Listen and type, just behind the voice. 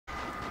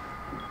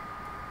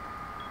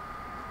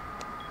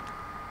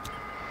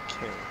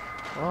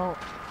Well,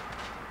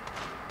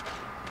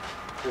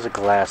 there's a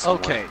glass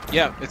somewhere. Okay,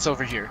 yeah, it's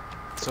over here.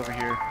 It's over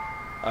here.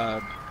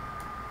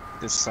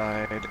 This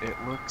side, it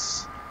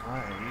looks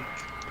like...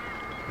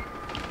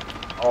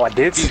 Oh, I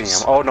did see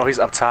Fuse. him. Oh, no, he's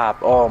up top.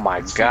 Oh, my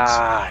It's Fuse.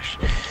 gosh.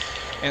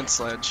 And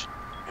Sledge.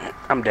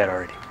 I'm dead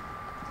already.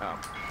 Oh.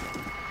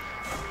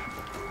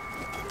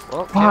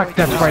 well, Fuck,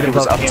 that's right He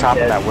was above up him, top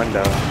of dead. that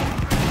window.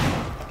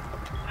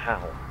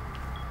 How?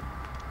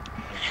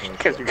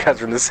 Because you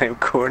guys are in the same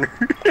corner.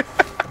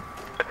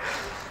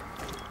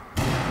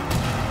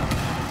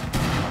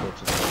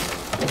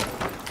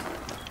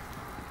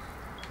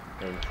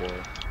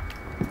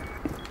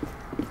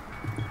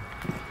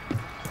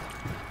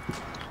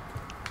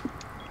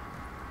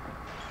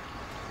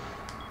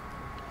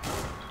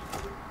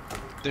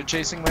 They're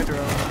chasing my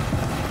drone.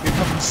 Here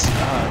comes,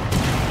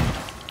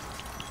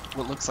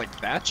 what looks like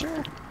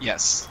Thatcher?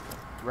 Yes.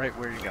 Right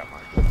where you got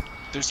marked.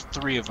 There's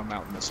 3 of them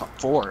out in this hall.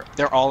 4.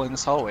 They're all in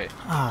this hallway.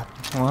 Ah,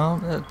 well,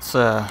 that's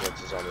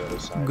Woods is on the other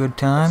side. good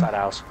time. Side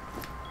house.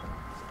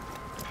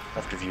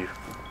 Left of you.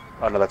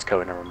 Oh, no, that's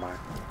Cody. Never mind.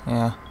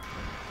 Yeah.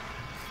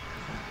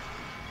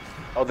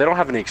 Oh, they don't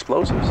have any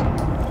explosives.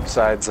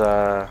 Besides,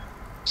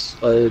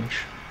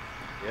 Sludge.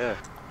 yeah.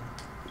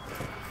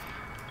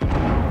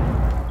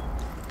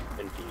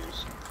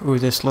 Infused. Ooh,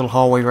 this little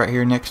hallway right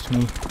here next to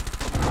me.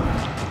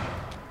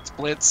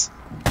 Splits.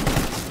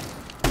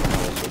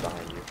 Also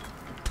behind you.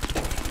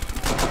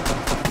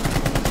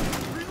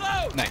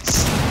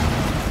 Nice.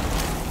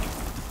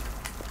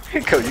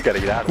 Cody, you gotta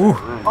get out of Ooh.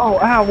 that room. Oh,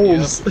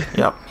 owls!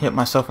 Yep, hit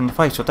myself in the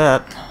face with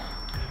that.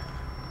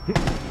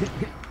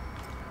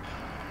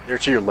 You're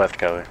to your left,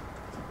 Cody.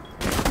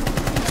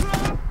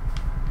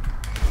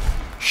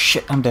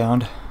 Shit, I'm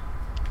downed.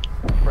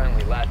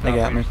 Friendly, last They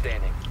got operator me.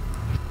 standing.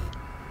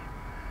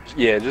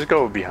 Yeah, just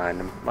go behind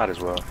him. Might as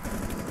well.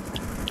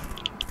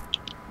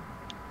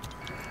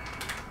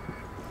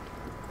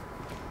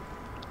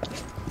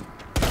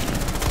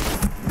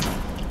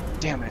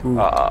 Damn it. Ooh.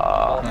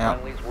 All Yeah.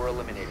 friendlies were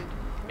eliminated.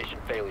 Mission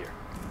failure.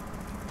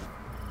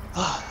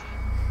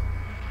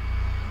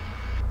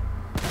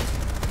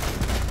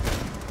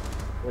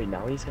 Wait,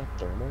 now he's got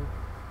thermal?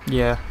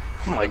 Yeah.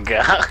 Oh my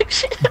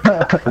gosh.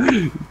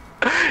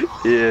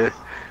 Yeah.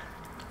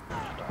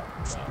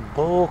 It's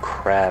bull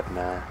crap,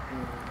 man.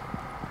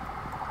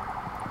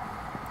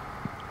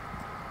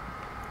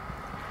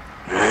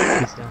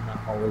 He's down that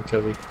hallway,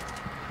 Toby.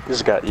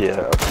 This got, yeah,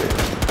 up there.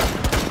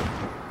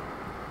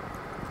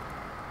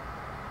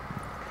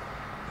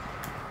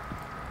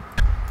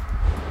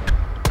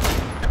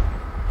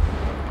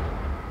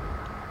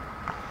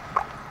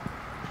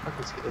 Fuck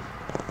is good.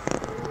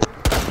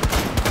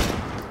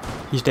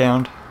 He's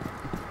downed.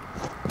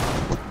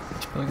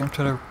 He's probably gonna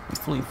try to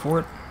flee for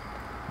it.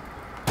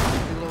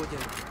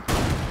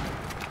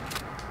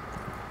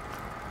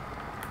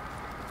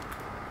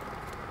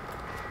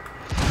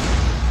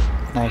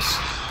 Nice.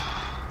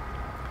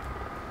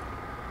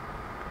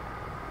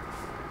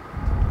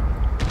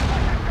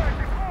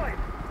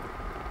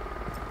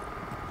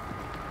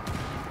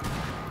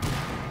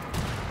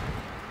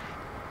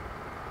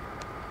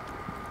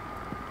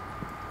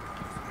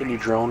 Any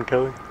drone,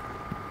 Cody?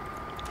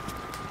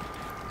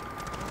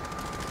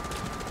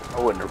 I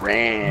wouldn't have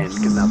ran,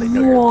 because now they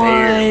know you're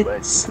there,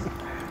 but...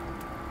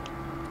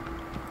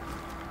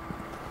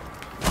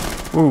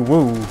 Woo,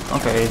 woo.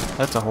 Okay,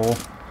 that's a hole.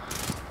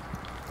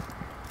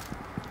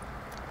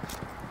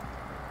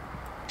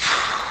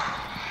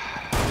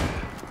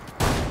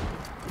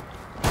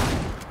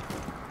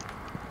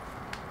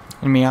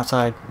 Enemy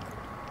outside.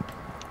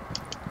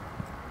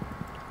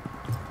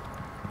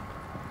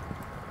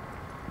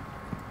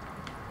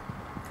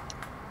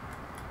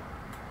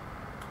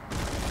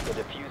 The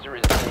diffuser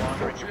is no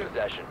longer in your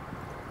possession.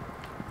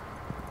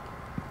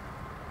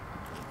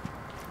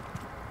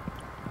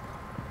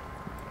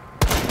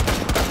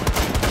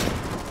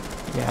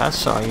 Yeah, I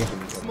saw you.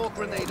 Smoke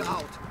grenade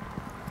out.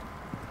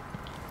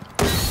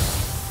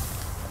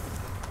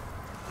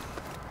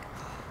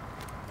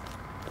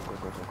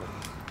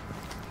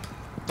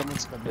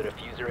 Someone's been... The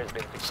diffuser has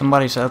been secured.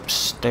 Somebody's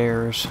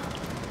upstairs.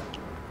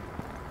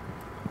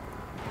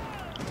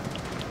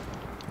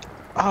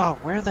 Oh,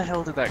 where the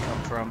hell did that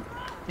come from?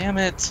 Damn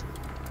it.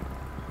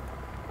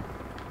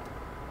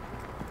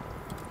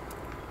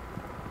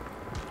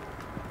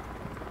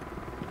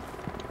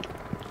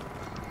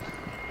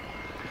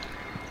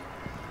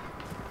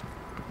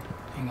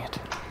 Dang it.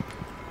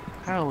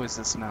 How is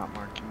this not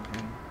marking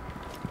him?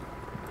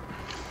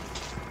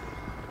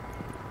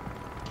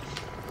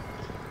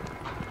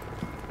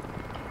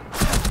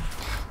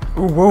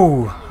 Ooh,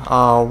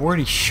 whoa. Where'd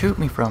he shoot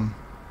me from?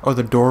 Oh,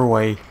 the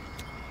doorway.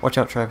 Watch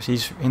out, Travis.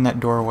 He's in that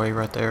doorway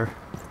right there.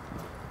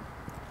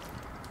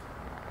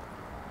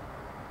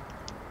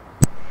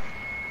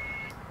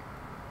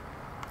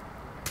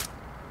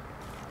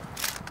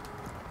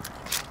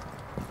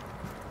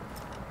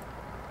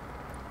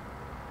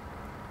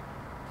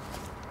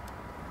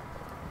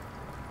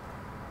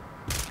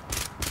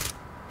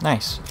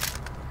 Nice.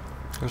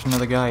 There's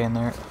another guy in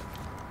there.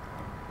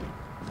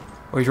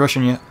 Oh, he's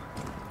rushing you.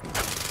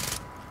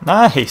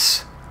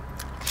 Nice.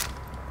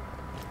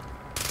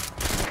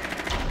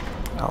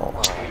 Oh,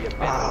 We have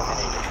been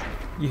eliminated.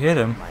 you hit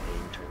him. My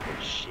aim turned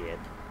to shit.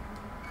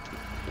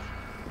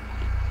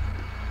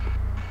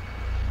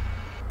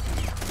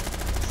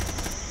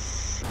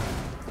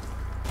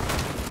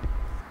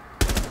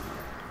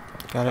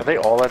 Got Are it. they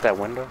all at that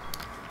window?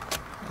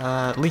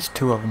 At least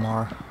 2 of them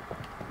are.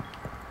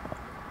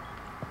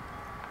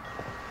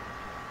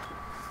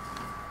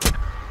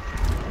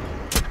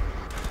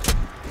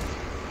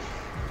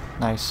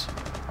 Nice.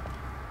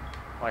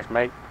 Nice,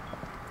 mate.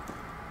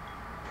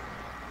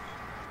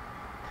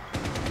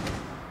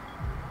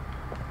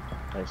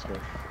 Nice one.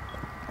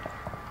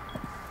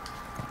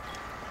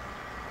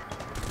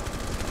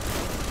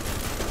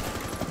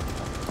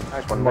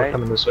 Nice One one, more mate.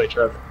 coming this way,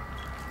 Trev.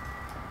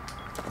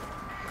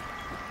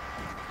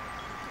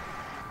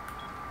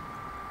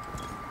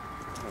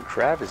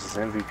 Travis is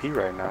MVP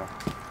right now.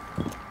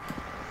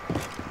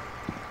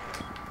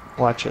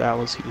 Watch it,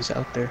 Owls. He's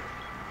out there.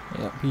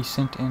 Yep, he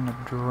sent in a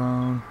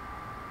drone.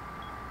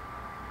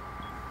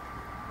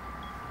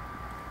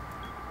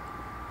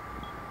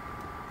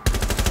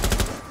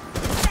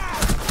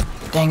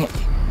 Dang it.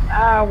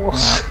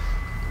 Owls.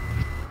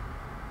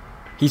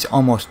 He's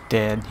almost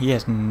dead. He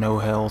has no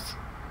health.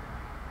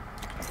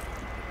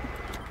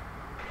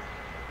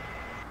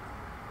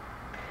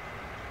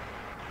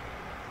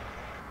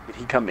 Did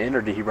he come in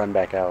or did he run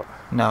back out?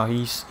 No,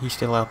 he's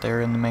still out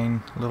there in the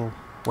main little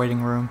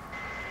waiting room.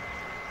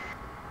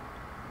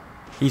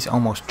 He's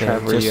almost dead.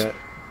 Trev, where you Just at?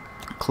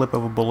 a clip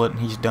of a bullet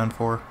and he's done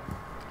for.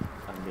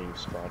 I'm being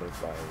spotted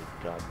by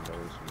God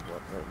knows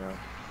what right now.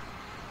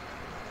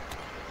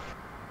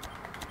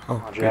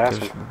 Oh, Oh, good, Jasper.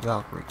 there's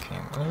Valkyrie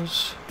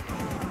cameras.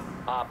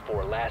 Op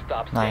 4, last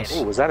stop Nice.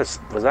 standing. Oh,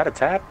 was that a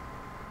tap?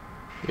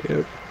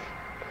 Yep.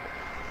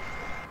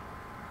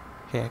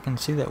 Okay, I can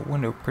see that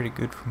window pretty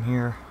good from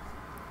here.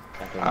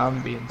 I think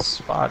I'm being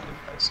spotted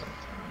by something.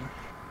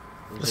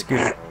 there's That's a good.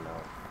 drone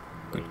out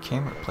Good main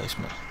camera that's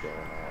placement. going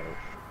on.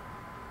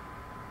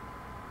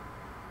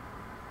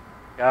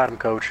 Got him,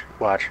 coach.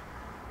 Watch.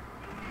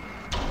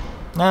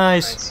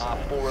 Nice. Op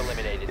 4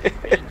 eliminated.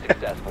 Mission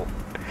successful.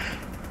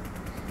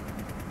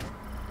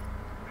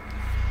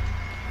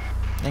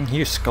 Dang, he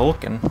was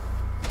skulking.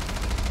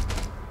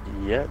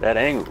 Yeah, that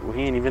angle.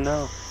 We ain't even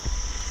know.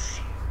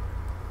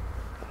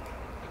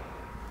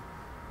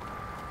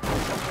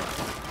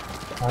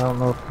 I don't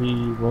know if he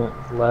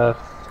went left.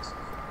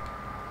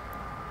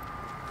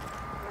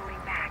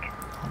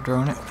 I'll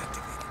drone it.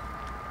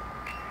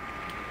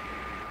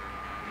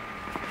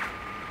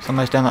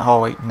 Somebody's down that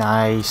hallway.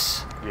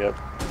 Nice. Yep.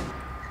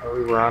 Oh,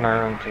 we were on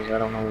our own because I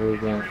don't know where we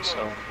went,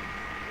 so.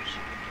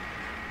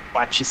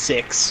 Watch your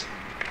 6.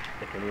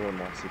 If anyone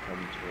wants to come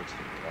towards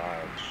the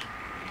garage,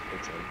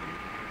 it's open.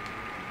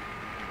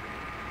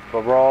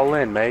 But we're all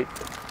in, mate.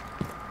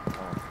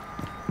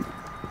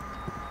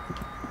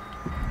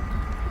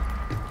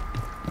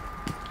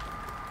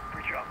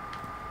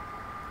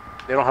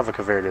 They don't have a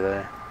conveyor, do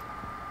they?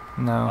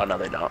 No. Oh, no,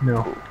 they don't.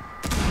 No. Cool.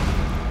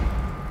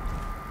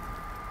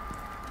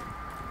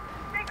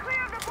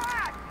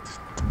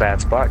 It's a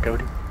bad spot,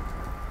 Cody.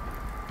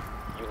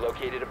 You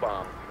located a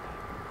bomb.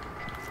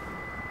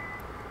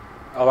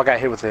 Oh, I got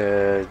hit with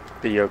the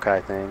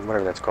yokai thing,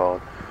 whatever that's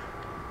called.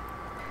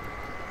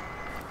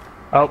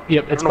 Oh,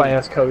 yep, it's don't by know.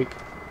 us, Cody.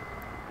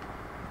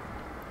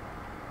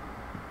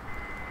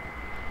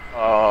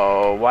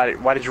 Oh,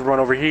 why did you run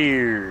over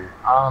here?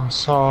 I'm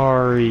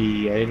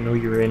sorry. I didn't know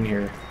you were in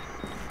here.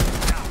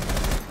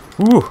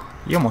 Ooh,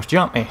 you almost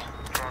jumped me.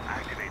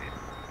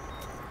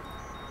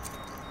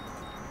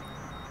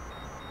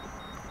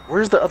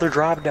 Where's the other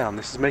drop down?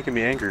 This is making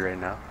me angry right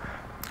now.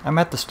 I'm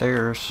at the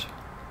stairs.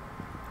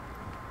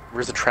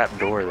 Where's the trap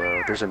door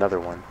though? There's another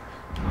one.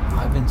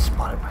 I've been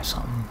spotted by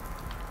something.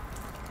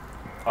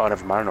 Oh,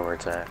 never mind. I know where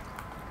it's at.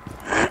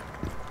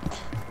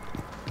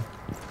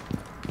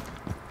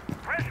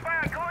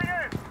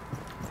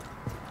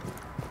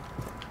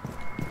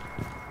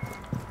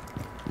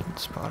 Been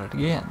spotted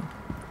again.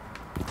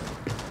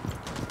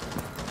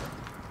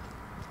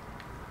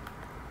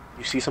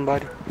 You see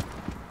somebody?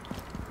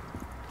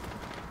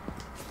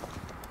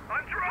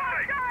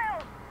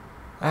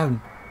 I have.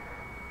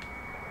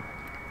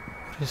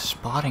 What is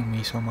spotting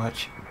me so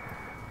much?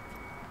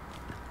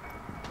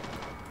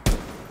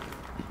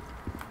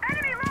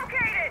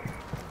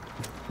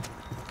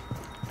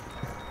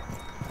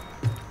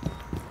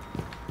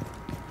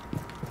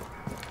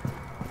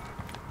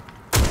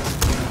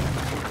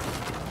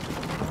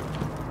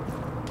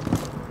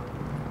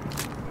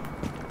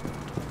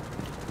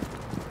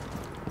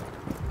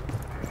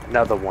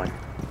 Another one.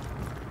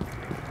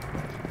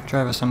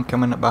 Travis, I'm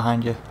coming up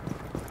behind you.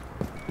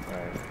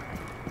 Alright.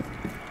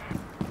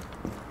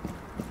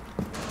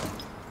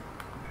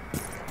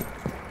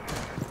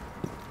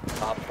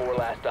 Op 4,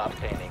 last stop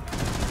standing.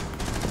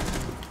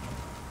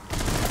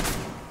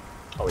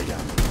 Oh, he got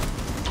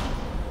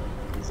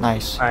me.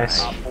 Nice.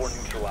 Nice. Op 4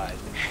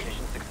 neutralized.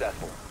 Mission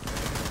successful.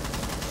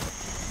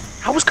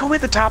 I was going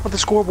at the top of the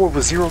scoreboard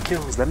with 0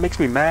 kills. That makes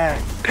me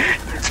mad.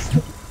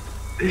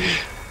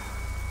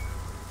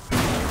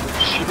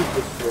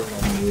 Just sitting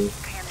on the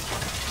roof.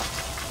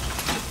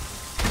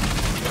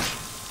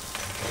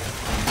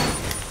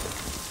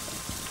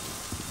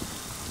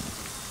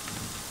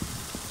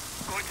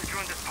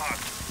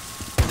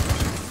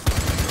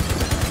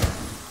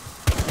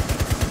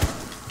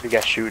 You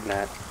guys shooting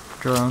at?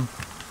 Drone.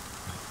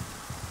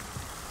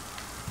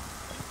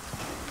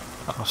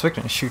 I was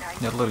expecting to shoot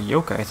that little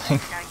yokai thing.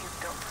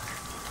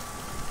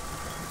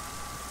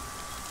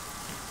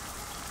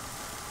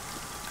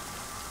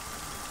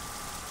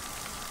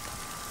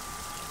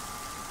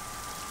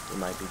 We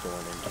might be going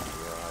into the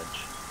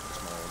garage.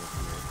 That's my only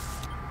fear.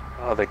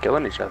 Oh, they're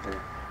killing each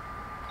other.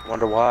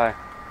 Wonder why.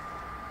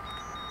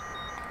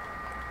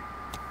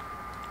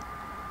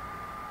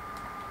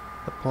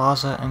 The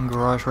plaza and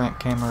garage ramp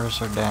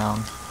cameras are down.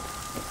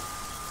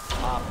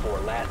 Op 4,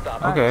 last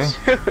op. Okay.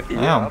 Yeah,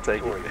 Damn. I'll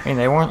take it. I mean,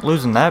 they weren't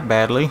losing that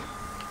badly.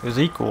 It was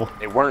equal.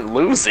 They weren't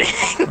losing.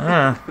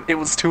 Yeah. It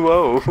was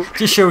 2-0.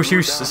 Just shows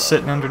you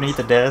sitting underneath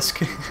the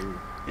desk.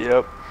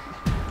 Yep.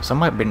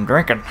 Somebody been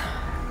drinking.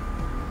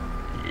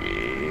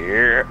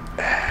 Yeah.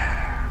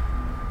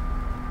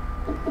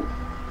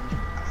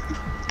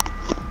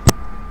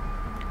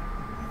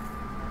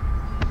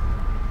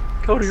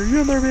 Cody, are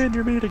you in there, man?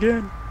 You're mean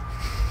again.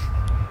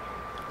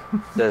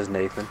 Says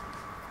Nathan.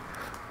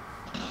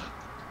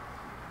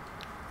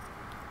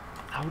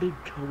 How did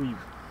Kobe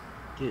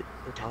get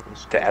the top of the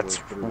scoreboard? That's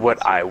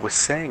what I was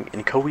saying.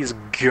 And Kobe's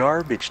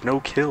garbage. No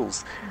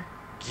kills.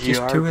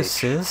 Just 2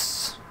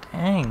 assists?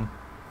 Dang.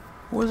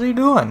 What was he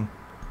doing?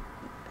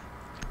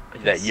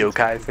 That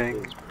yokai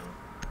thing.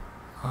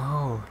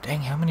 Oh,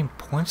 dang, how many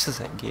points does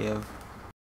that give?